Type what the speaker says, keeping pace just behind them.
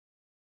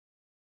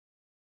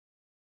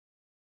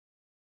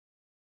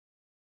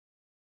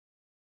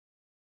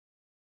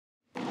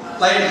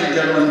Ladies and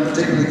gentlemen,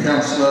 particularly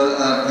Councillor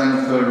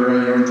Glenn, for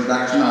your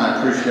introduction. I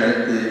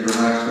appreciate the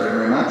remarks very,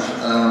 very much.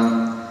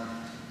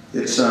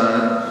 It's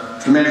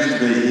tremendous to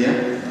be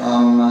here.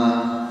 I'm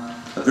a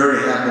very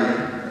happy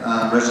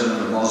resident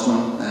of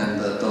Mosman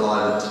and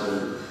delighted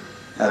to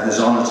have this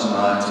honour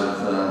tonight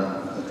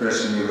of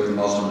addressing you with the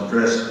Mosman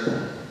Address for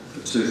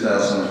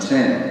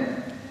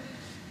 2010.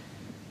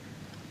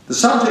 The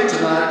subject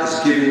tonight is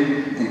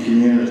giving and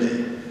community.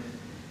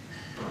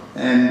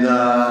 And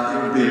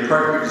it would be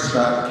appropriate to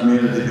start with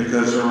community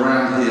because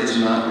around here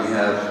tonight we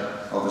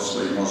have,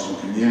 obviously, Mosman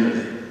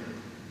community.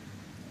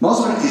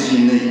 Mosman is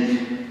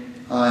unique.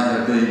 I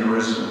have been a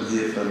resident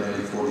here for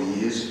nearly 40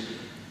 years.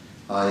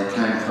 I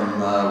came from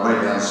way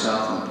down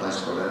south in a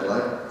place called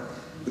Adelaide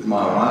with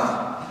my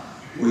wife.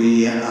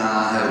 We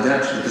have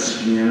adapted to this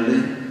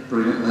community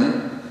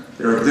brilliantly.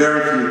 There are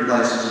very few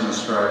places in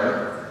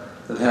Australia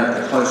that have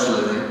the close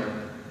living,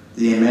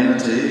 the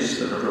amenities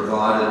that are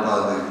provided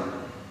by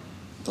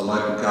the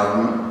local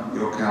government,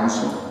 your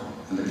council,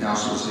 and the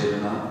councillors here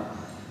tonight,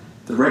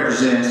 that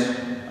represent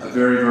a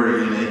very,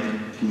 very unique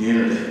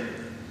community.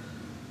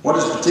 What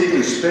is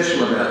particularly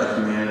special about the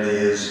community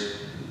is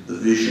the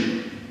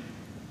vision.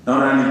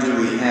 Not only do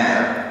we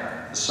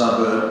have a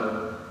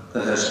suburb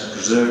that has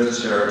preserved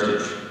its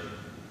heritage,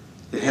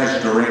 it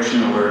has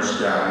direction of where it's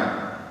going,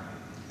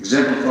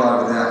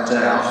 exemplified without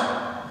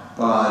doubt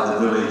by the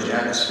village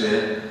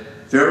atmosphere.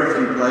 Very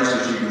few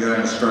places you can go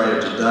in Australia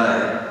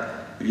today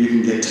you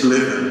can get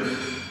delivered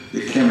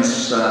your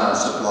chemist's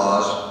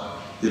supplies,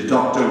 your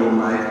doctor will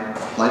make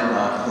late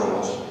night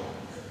calls.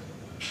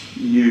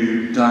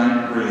 You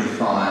don't really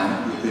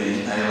find you're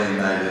being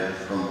alienated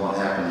from what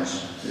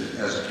happens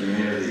as a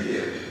community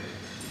here.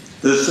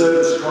 The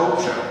service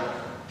culture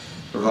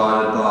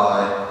provided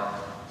by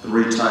the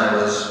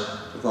retailers,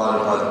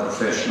 provided by the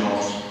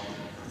professionals,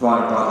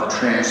 provided by the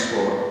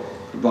transport,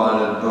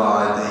 provided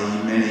by the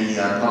many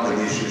public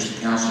issues the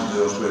council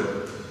deals with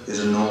is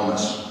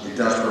enormous. It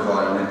does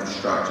provide an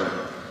infrastructure.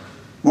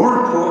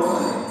 More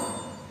importantly,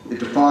 it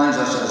defines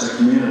us as a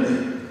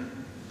community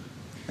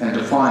and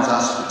defines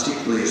us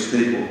particularly as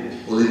people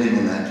living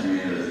in that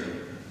community.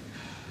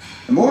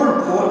 And more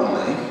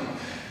importantly,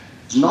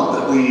 it's not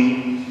that we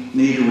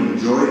need to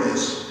enjoy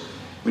this,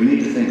 we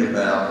need to think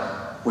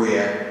about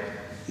where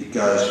it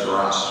goes for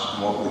us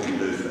and what we can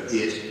do for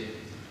it.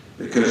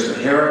 Because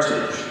the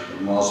heritage of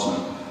Mosman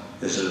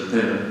is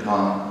dependent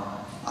upon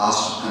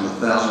us and the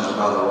thousands of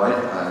other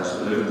ratepayers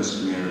that live in this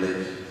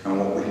community and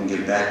what we can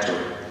give back to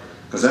it.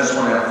 Because that's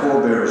what our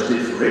forebears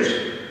did for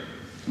it,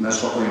 and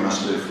that's what we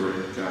must do for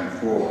it going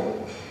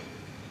forward.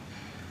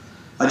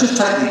 I just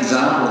take the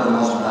example of the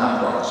Mosman Art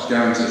Prize,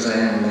 going to, as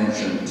Anne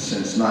mentioned,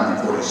 since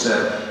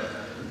 1947,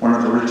 one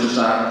of the richest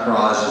art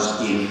prizes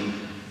in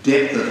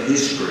depth of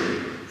history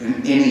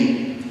in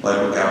any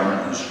local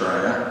government in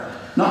Australia.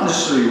 Not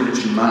necessarily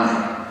rich in money,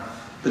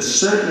 but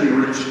certainly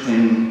rich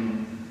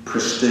in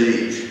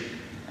prestige.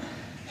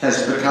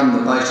 Has become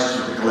the basis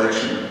of the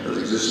collection that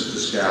exists at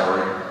this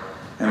gallery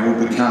and will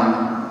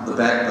become the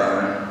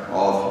backbone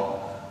of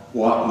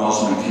what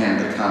Mosman can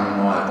become, in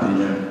my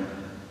opinion,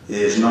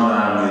 is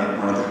not only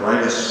one of the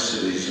greatest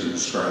cities in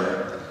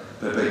Australia,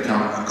 but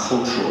become a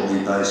culturally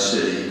based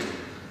city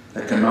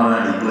that can not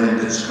only blend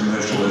its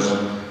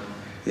commercialism,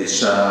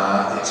 its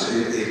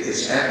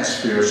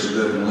atmosphere of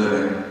suburban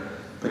living,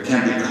 but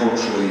can be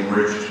culturally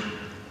enriched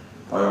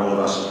by all of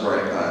us as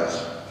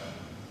ratepayers.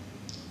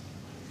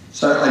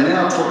 So I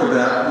now talk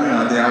about,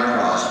 the art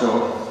prize.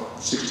 Well,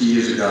 60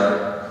 years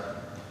ago,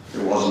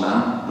 there was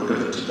none. Look at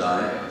it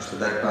today. It's the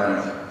backbone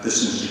of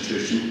this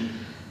institution,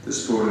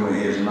 this building we're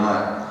here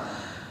tonight.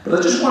 But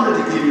I just wanted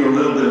to give you a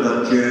little bit of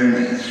a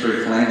journey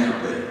through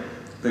philanthropy,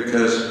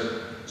 because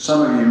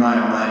some of you may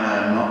or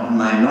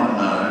may not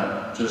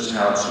know just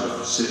how it sort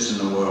of sits in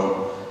the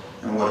world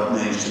and what it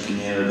means to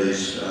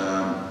communities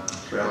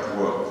throughout the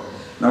world.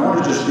 And I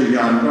want to just give you,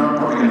 I'm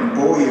probably going to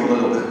bore you a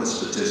little bit with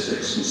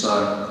statistics, and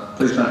so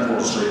please don't fall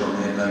asleep on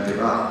me and don't give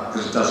up,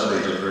 because it does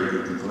lead to a very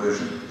good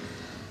conclusion.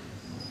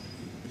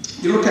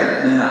 You look at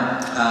it now,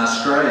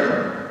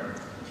 Australia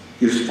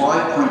gives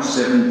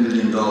 $5.7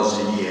 billion a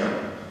year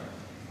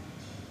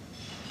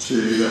to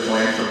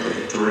philanthropy,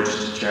 to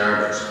registered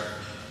charities.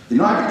 The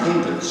United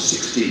Kingdom,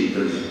 $16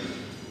 billion.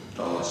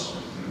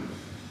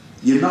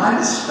 The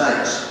United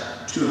States,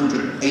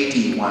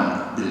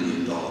 $281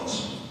 billion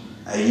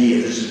a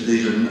year.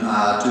 These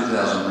are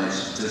 2008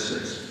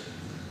 statistics.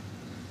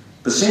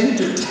 Percentage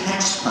of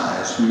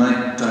taxpayers who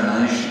make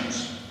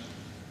donations,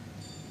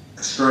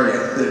 Australia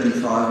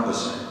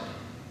 35%,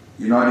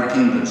 United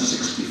Kingdom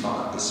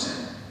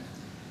 65%,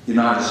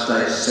 United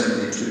States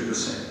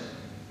 72%.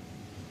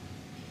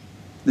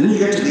 Then you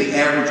get to the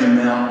average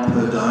amount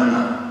per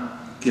donor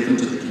given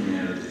to the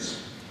communities,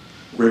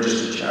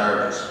 registered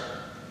charities.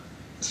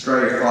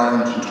 Australia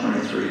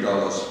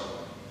 $523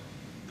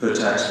 per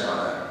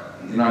taxpayer,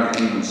 United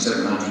Kingdom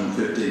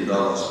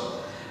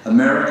 $715,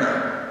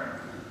 America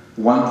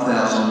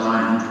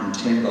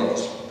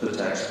 $1,910 per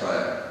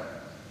taxpayer.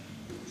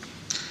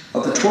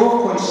 Of the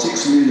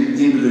 12.6 million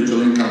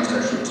individual income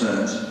tax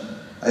returns,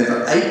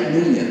 over 8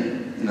 million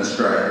in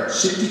Australia,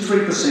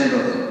 63%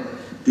 of them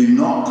do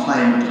not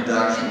claim a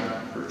deduction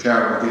for a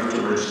charitable gift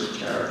to a registered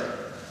charity.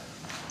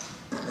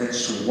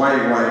 It's way,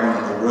 way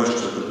one of the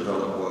worst of the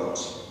developed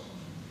worlds.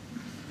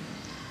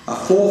 A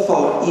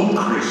fourfold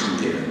increase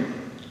in giving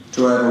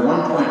to over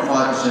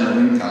 1.5% of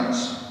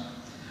incomes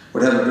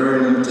would have a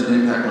very limited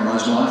impact on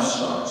most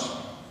lifestyles.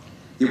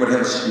 It would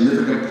have a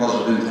significant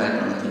positive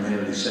impact on the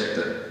community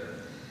sector.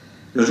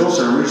 There is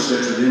also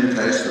research that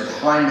indicates that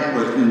high net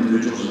worth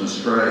individuals in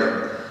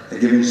Australia are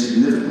giving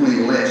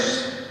significantly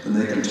less than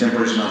their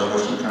contemporaries in other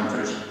Western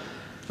countries.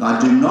 And I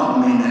do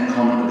not mean that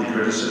comment to be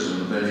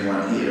criticism of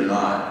anyone here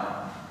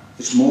tonight.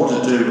 It's more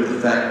to do with the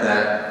fact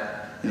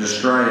that in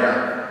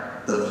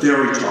Australia, the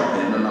very top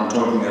end, and I'm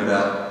talking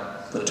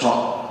about the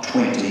top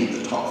 20,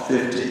 the top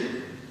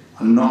 50,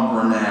 are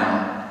not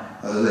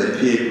renowned as their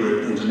peer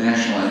group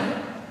internationally.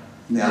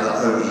 And the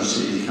other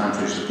OECD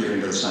countries are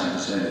giving to the same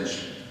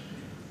percentage.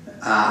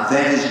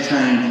 That is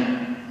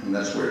changing, and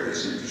that's where it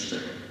gets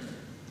interesting.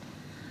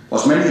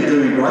 Whilst many are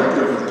doing a great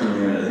deal for the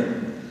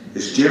community,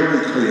 it's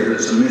generally clear that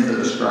it's a myth that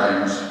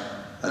Australians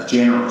are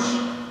generous.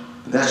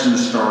 But that's an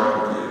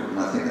historical view, and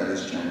I think that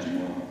is changing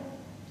more.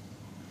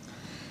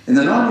 In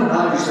the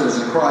 1990s, there was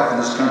a cry for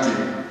this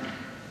country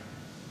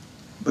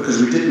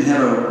because we didn't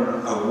have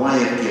a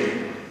way of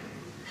giving.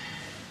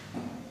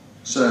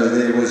 So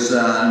there was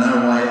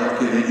no way of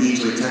giving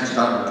easily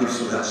tax-deductible gifts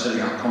without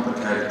setting up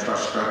complicated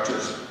trust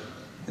structures.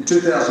 In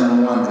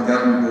 2001, the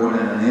government brought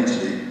in an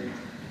entity,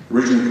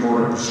 originally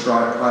called a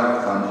prescribed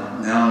private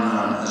fund, now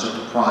known as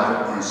a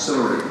private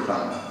ancillary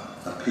fund,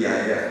 a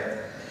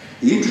PAF.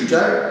 The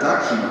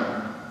introduction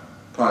of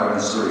private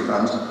ancillary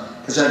funds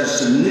has had a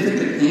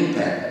significant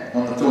impact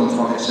on the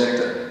philanthropic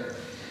sector.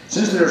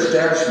 Since their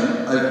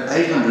establishment, over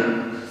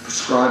 800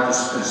 prescribed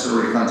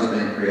ancillary funds have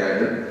been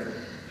created.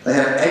 They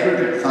have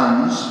aggregate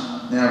funds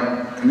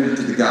now committed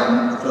to the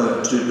government of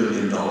over $2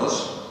 billion,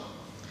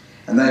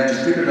 and they've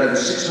distributed over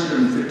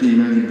 $650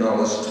 million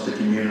to the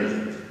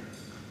community,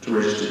 to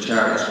registered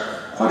charities.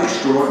 Quite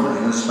extraordinary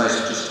in the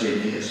space of just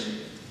 10 years.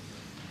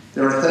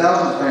 There are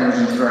thousands of families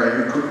in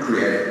Australia who could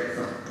create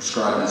a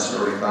prescribed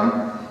ancillary fund,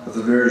 but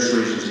for various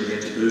reasons are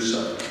yet to do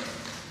so.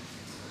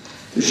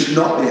 There should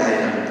not be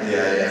 800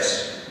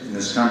 PAFs in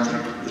this country,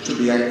 there should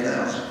be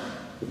 8,000.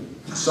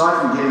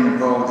 Aside from getting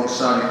involved with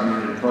exciting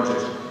community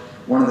projects,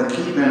 one of the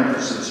key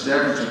benefits of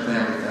establishing a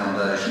family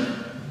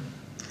foundation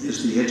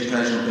is the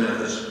educational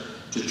benefits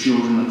to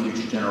children and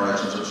future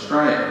generations of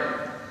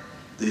Australia.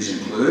 These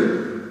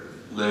include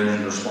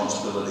learning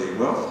responsibility of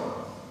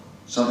wealth,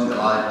 something that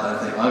I don't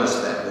think I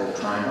was that well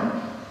trained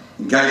on,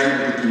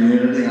 engagement with the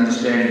community,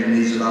 understanding the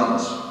needs of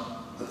others,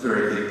 a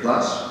very big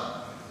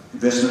plus,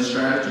 investment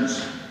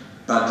strategies,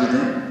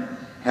 budgeting,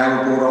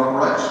 how a board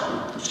operates,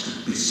 which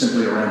could be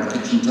simply around the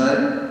kitchen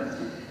table,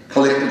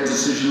 collective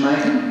decision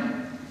making,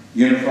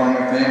 unifying a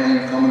family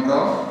in a common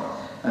goal,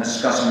 and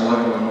discussing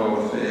local and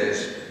world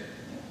affairs.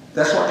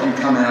 That's what can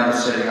come out of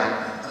setting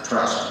up a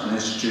trust, an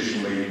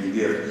institution where you can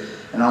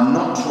give. And I'm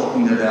not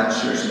talking about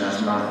serious amounts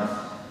of money.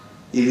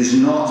 It is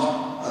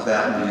not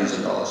about millions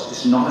of dollars.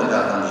 It's not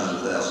about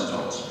hundreds of thousands of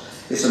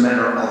dollars. It's a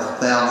matter of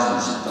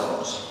thousands of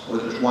dollars,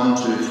 whether it's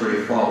 1, 2, 3,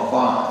 4,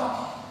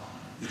 5.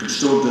 You can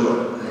still do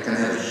it, and it can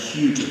have a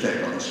huge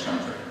effect on this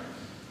country.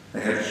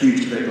 It can have a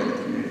huge effect on the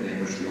community in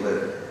which we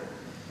live.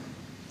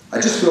 I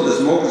just feel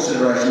there's more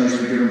consideration needs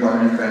to be given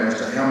by many families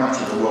to how much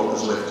of the wealth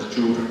is left to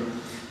children.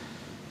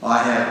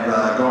 I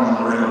have gone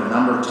on the record a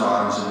number of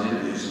times in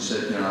interviews and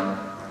said,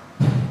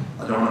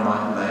 I don't want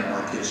to make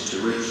my kids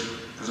too rich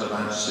because I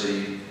don't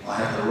see I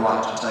have the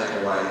right to take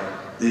away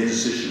their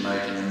decision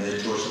making and their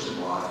choices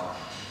in life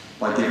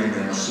by giving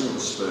them a silver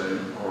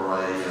spoon or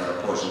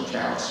a poisoned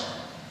chalice.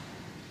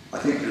 I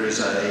think there is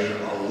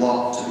a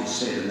lot to be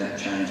said in that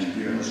changing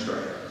view in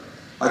Australia.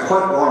 I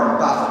quote Warren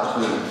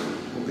Buffett,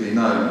 who will be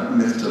no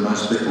myth to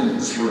most people in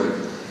this room,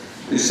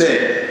 who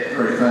said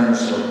very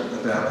famously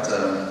about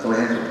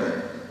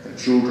philanthropy and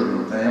children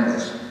and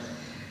families,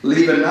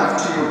 leave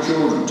enough to your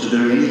children to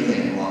do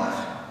anything in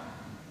life,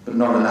 but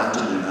not enough to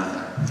do nothing.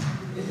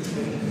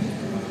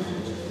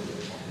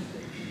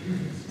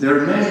 There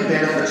are many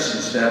benefits in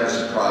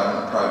establishing a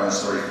private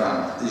ancillary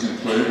fund. These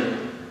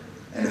include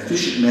an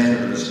efficient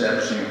method of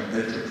establishing a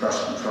perpetual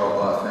trust controlled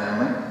by a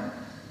family.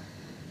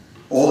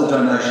 All the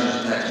donations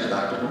are tax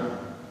deductible.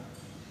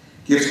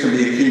 Gifts can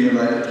be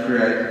accumulated to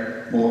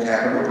create more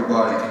capital,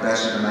 providing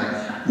capacity to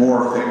make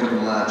more effective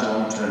and large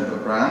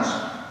long-term grants.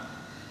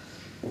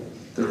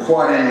 The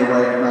required annual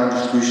rate of grant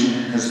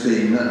distribution has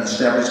been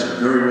established at a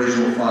very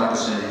reasonable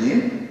 5% a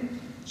year.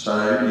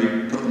 So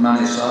you put the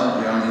money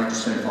aside, you only have to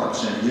spend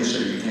 5% a year so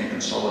you can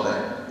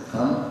consolidate the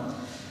fund.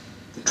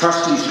 The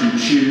trustees can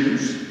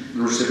choose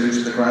the recipients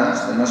of the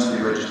grants. They must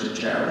be registered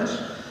charities.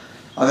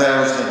 I've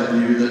always had the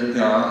view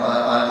that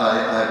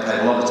I have paid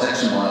a lot of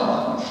tax in my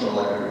life, I'm sure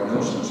like everyone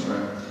else in this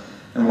room.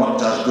 And what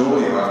does gall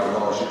you after a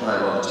while is you pay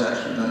a lot of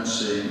tax. We don't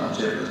see much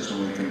evidence,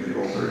 and we can be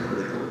all very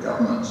critical of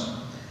governments.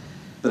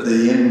 But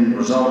the end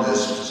result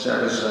is to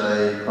establish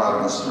a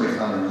private ancillary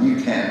fund, and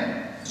you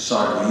can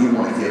decide where you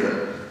want to give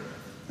it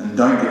and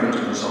don't give it to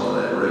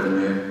consolidated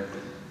revenue,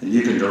 and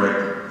you can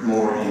direct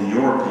more, in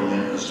your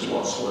opinion, as to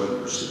what's worth the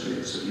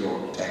recipients of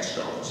your tax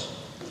dollars.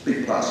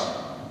 Big plus.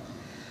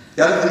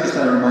 The other thing is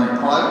they remain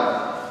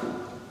private,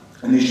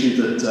 an issue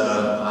that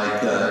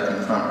I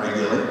confront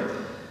regularly.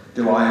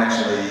 Do I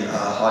actually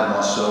hide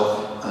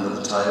myself under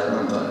the table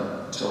and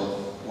don't tell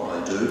what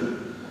I do?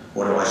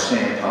 Or do I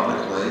stand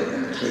publicly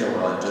and declare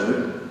what I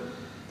do?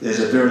 There's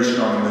a very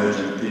strong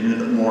emerging opinion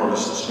that more of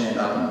us that stand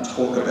up and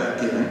talk about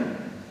giving,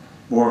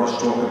 more of us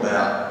talk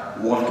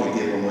about what we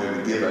give and where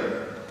we give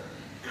it,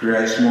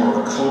 creates more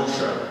of a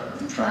culture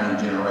in training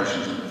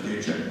generations in the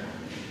future.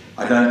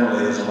 I don't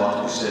believe there's a lot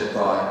to be said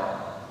by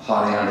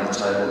hiding under the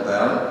table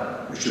about it.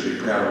 We should be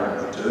proud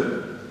of what we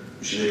do.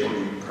 We should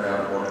equally be proud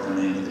of what it can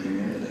mean to the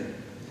community.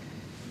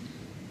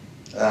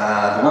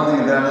 The one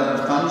thing about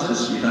the funds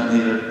is you don't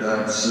need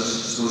to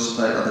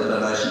solicitate other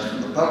donations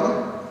from the public.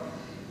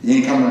 The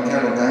income and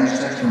capital gains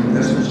tax from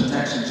investments are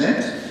tax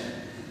exempt,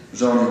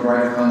 resulting in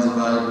greater funds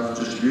available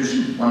for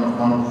distribution. One of the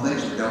wonderful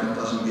things, the government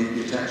doesn't give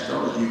you tax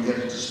dollars, you get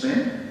it to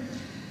spend.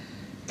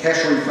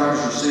 Cash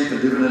refunds received for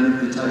dividend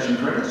imputation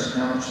credits.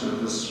 How much of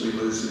this we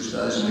lose these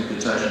days in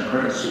imputation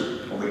credits?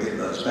 Or we get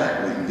those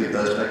back, or we can give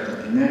those back to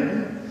the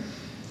community.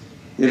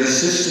 It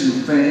assists in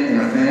a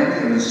family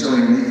and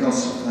instilling an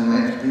ethos of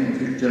philanthropy in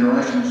future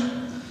generations.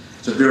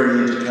 It's a very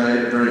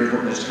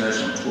important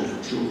educational tool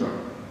for children.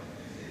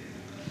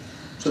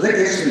 So that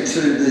gets me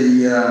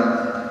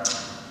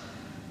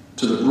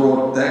to the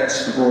broad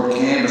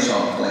canvas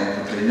on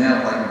philanthropy. Now,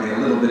 if I can be a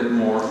little bit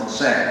more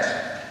exact,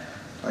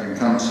 I can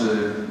come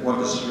to what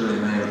does it really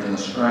mean within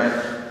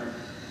Australia.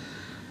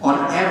 On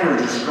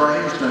average,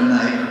 Australians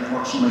donate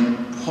approximately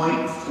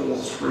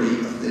 0.43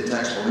 of their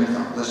taxable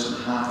income, less than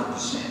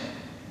 0.5%,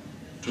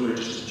 to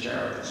registered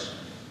charities.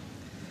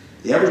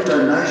 The average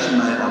donation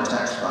made by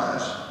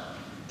taxpayers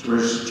to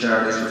registered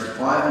charities was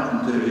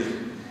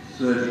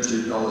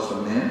 $532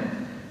 for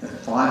men and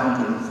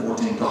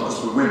 $514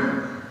 for women,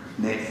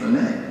 neck for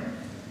neck.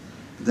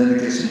 But then it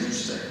gets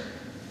interesting.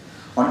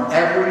 On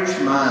average,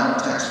 male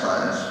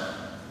taxpayers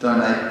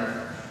donate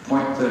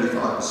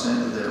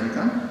 0.35% of their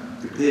income,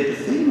 compared to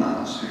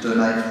females who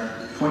donate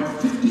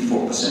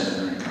 0.54% of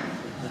their income.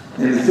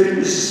 Nearly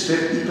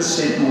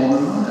 50% more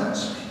than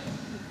males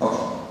of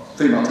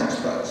female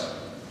taxpayers.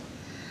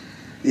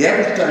 The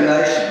average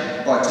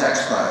donation by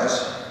taxpayers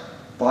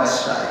by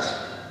state,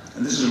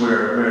 and this is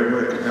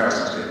where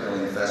comparisons get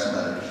really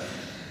fascinating.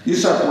 New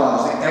South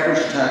Wales, the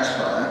average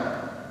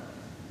taxpayer,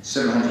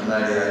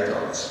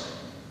 $788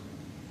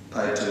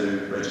 paid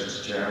to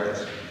registered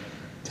charities.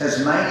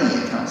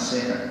 Tasmania comes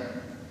second,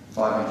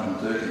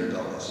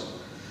 $513.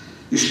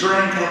 The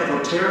Australian Capital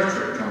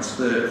Territory comes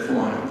third at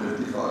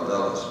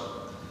 $455.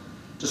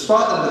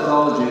 Despite the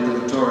mythology of the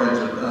Victorians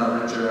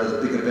which are the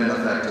bigger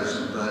benefactors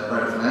and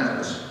greater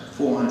philanthropists,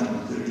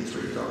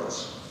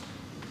 $433.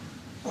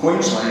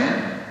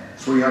 Queensland,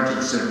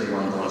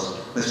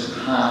 $371, less than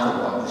half of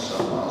what New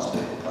South Wales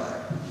people pay.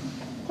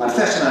 Quite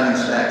fascinating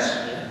stats,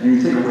 and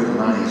you think of where the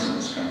money is in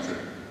this country.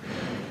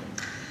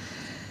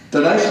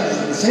 Donations as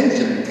a percentage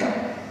of income.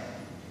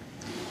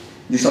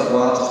 New South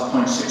Wales is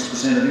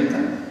 0.6% of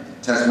income,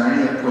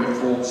 Tasmania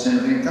 0.4%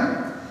 of income,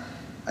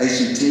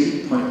 ACT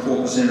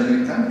 0.4% of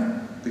income,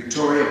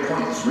 Victoria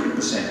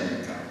 0.3% of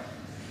income,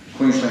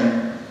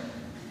 Queensland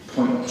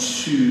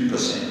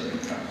 0.2% of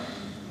income,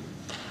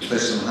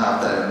 less than half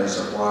that of New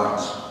South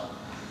Wales.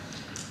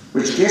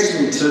 Which gets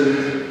me to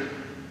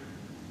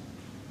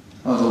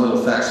the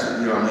little facts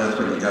that you unearth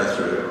when you go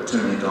through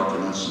too many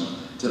documents and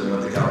dealing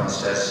with the government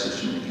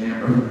statistician in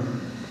Canberra.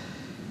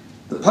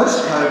 The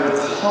postcode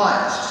with the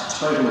highest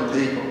total of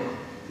people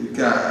who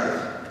gave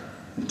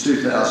in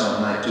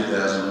 2008,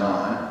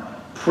 2009,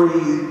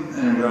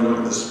 and we're going to look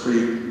at this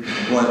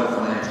pre-global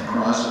financial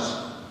crisis,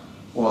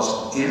 was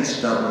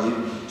NSW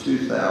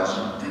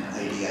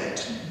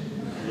 2088.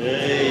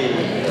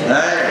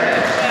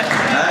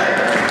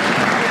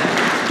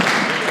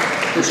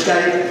 Which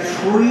gave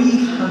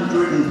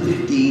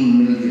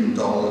 $315 million,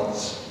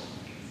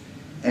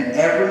 an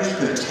average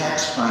per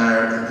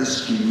taxpayer in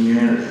this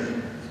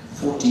community,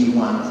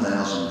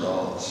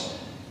 $41,000.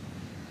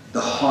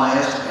 The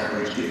highest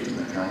average gift in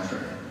the country.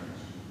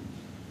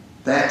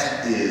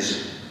 That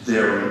is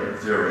very,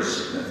 very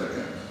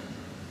significant.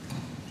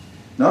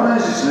 Not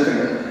only is it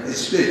significant,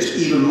 it's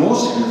even more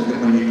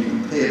significant when you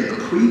compare to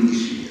the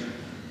previous year,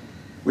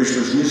 which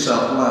was New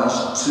South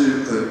Wales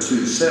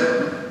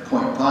 2027,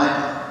 Point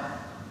Piper,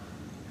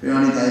 who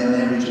only gave an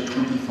average of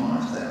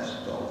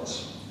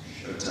 $25,000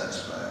 per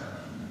taxpayer.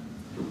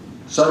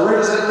 So where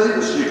does that leave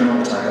us? You can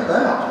all take a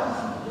bow.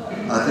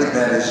 I think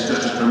that is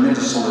just a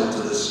tremendous salute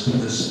to this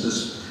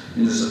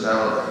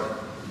municipality.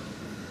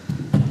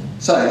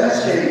 So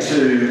that's getting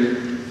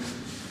to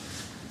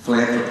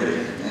philanthropy,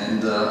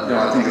 and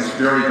I think it's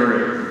very,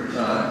 very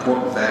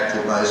important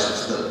factual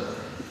basis that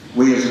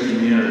we as a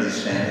community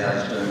stand out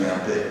as doing our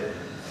bit.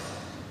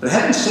 But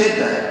having said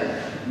that,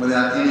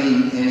 without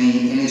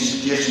any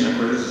suggestion or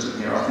criticism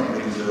here, I think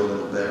we can do a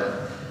little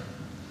better.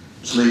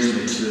 Which leads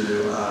me to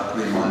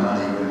putting my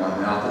money where my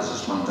mouth is,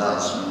 as one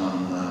does when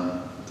one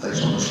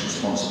takes on this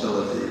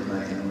responsibility of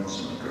making a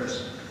Mosman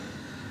address.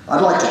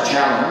 I'd like to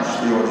challenge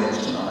the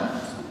audience tonight.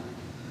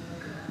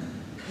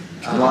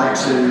 I'd like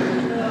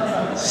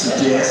to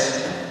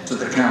suggest to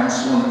the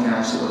council and the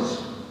councillors,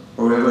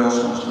 or whoever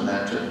else wants to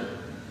match it,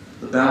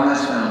 the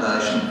Balnaves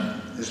Foundation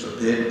is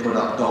prepared to put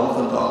up dollar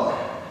for dollar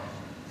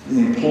the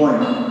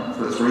employment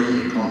for a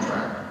 3-year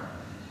contract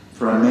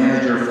for a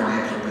manager of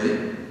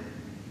philanthropy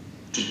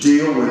to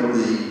deal with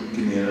the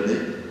community,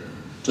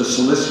 to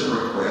solicit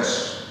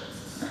requests,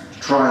 to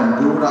try and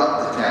build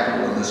up the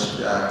capital in this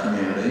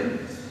community,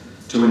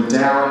 to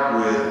endow it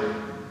with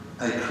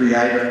a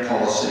creative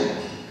policy,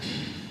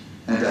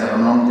 and to have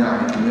an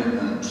ongoing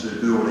commitment to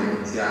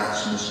building the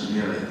arts in this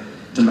community,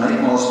 to make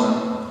Mosman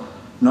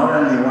not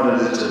only what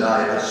it is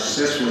today, but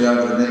successfully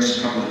over the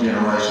next couple of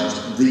generations,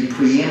 the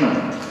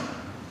preeminent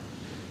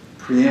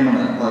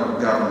local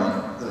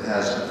government that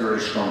has a very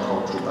strong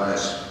cultural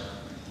base.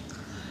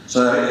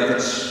 So if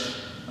it's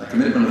a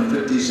commitment of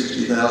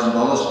 $50,000,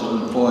 $60,000 to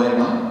employ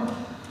one,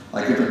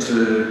 I give it to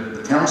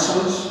the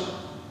councillors,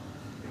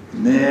 the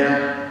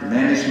mayor, the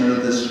management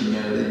of this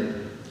community,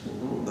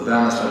 the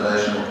Balnaves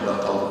Foundation will put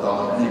up dollar for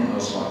dollar, and anyone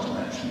else like to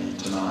match me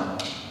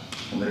tonight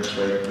or next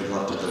week, we'd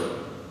love to do it.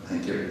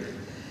 Thank you.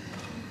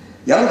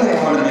 The other thing I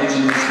want to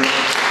mention is that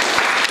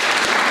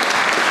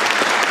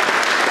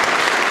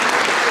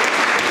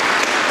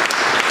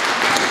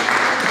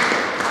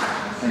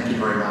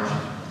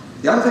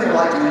the other thing I'd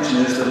like to mention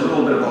is that a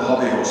little bit of a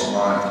hobby horse of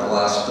mine for the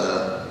last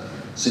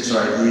 6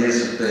 or 8 years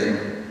has been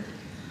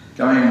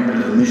going on a bit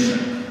of a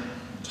mission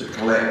to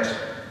collect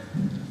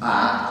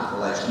art that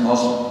relates to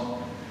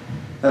Mosman.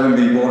 Having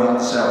been brought up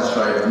in South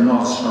Australia with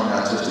not a strong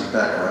artistic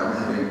background,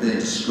 having been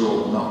to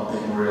school, not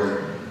being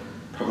really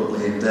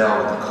probably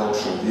endowed with a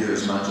cultural view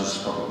as much as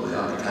probably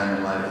I became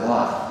in later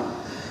life,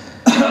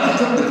 I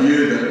took the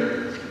view that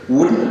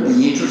wouldn't it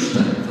be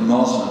interesting for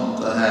Mosman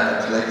to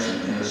have a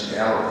collection in his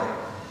gallery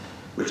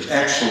which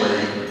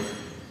actually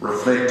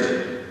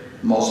reflected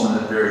Mosman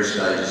at various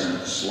stages in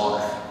his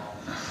life.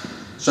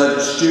 So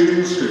that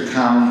students could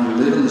come who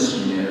live in this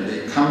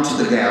community, come to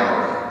the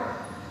gallery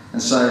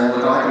and say, well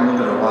look, I can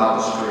look at a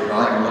Wilder Street,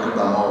 I can look at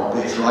Balmoral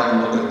Beach, or I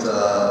can look at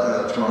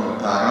Toronto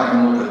Park, I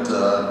can look at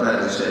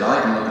Bradley's Head,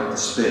 I can look at the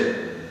Spit,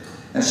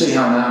 and see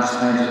how an artist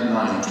painted in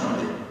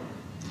 1920,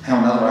 how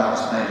another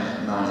artist painted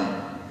in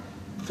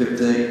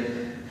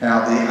 1950,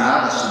 how the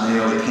artists in the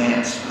early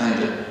camps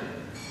painted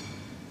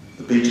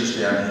the beaches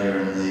down here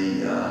and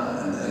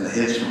the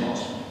heads from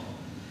Mosman.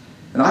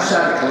 And I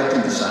started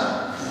collecting this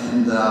art,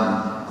 and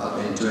I've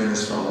been doing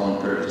this for a long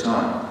period of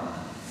time.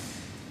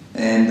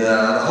 And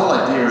the whole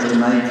idea is to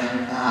make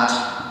art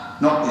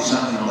not be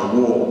something on the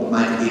wall, but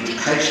make it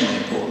educationally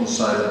important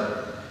so that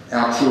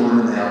our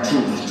children and our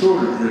children's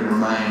children who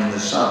remain in the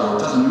suburb, or it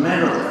doesn't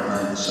matter if they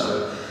remain in the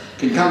suburb,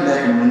 can come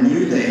back and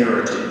renew their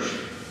heritage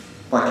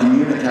by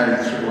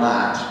communicating through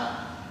art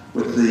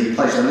with the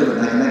place they live in.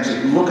 They can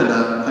actually look at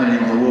a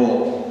painting on the wall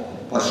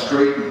by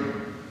street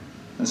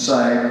and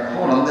say,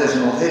 hold on, there's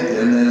an old head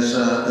there, and there's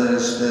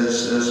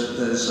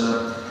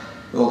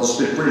well, the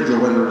Spit Bridge, or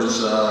whether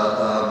it's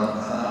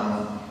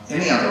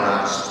any other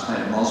artist that's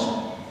painted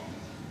Mosman.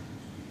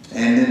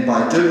 And then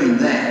by doing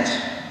that,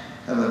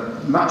 have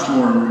a much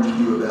more enriched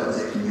view about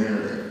their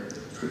community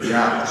through the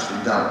art that's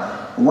been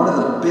done. And one of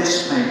the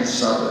best painted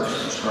suburbs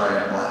in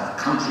Australia by a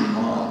country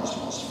mile is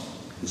Mosman.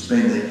 It's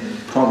been the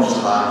province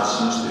of artists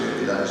since the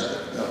early days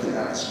of the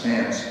artists'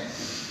 camps.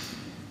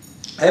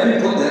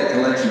 Having put that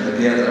collection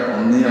together,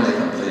 I'm nearly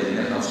completing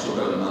it, and I've still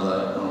got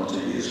another 1 or 2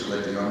 years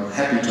collecting. I'm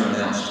happy to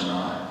announce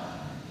tonight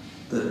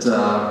that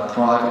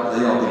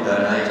privately I'll be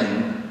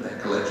donating that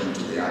collection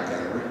to the art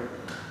gallery.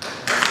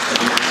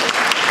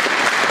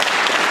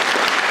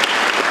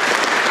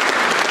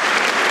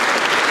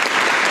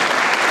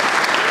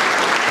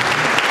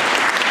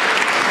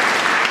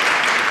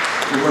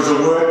 It was a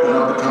work that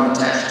I've become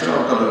attached to,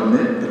 I've got to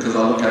admit, because I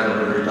look at it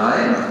every day,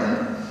 and I think,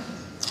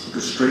 look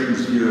at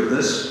Streeton's view of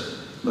this,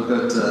 look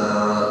at I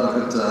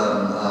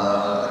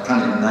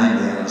can't even name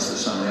the artists,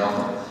 there's so many of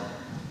them.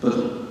 But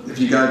if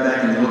you go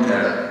back and you look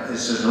at it, it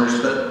says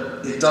enriched,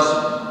 but it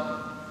doesn't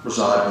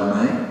reside with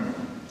me.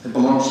 It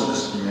belongs to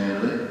this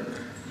community.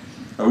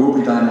 I will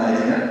be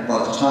donating it. By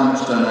the time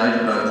it's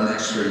donated over the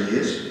next 3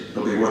 years,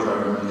 it'll be worth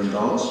over $1 million.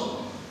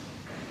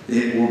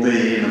 It will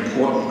be an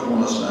important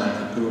cornerstone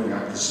for building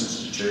up this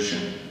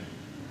institution.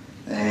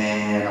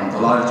 And I'm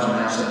delighted to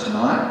announce that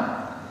tonight.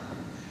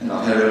 And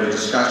I've had early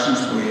discussions.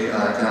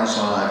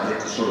 Council and I have yet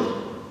to sort of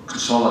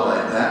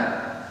consolidate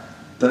that.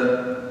 But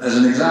as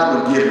an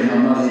example of giving,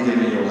 I'm not here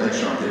giving you a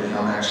lecture on giving,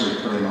 I'm actually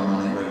putting my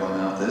money where my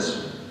mouth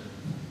is.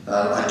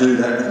 I do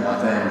that with my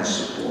family's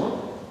support.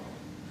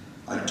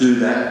 I do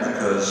that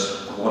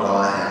because of what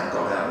I have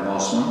got out of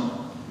Mosman.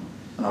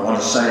 And I want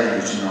to say to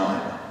you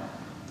tonight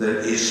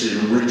that it's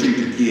enriching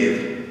to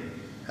give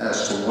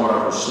as to what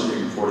I've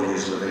received in 40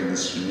 years living in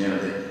this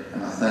community.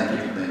 And I thank you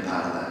for being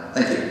part of that.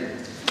 Thank you.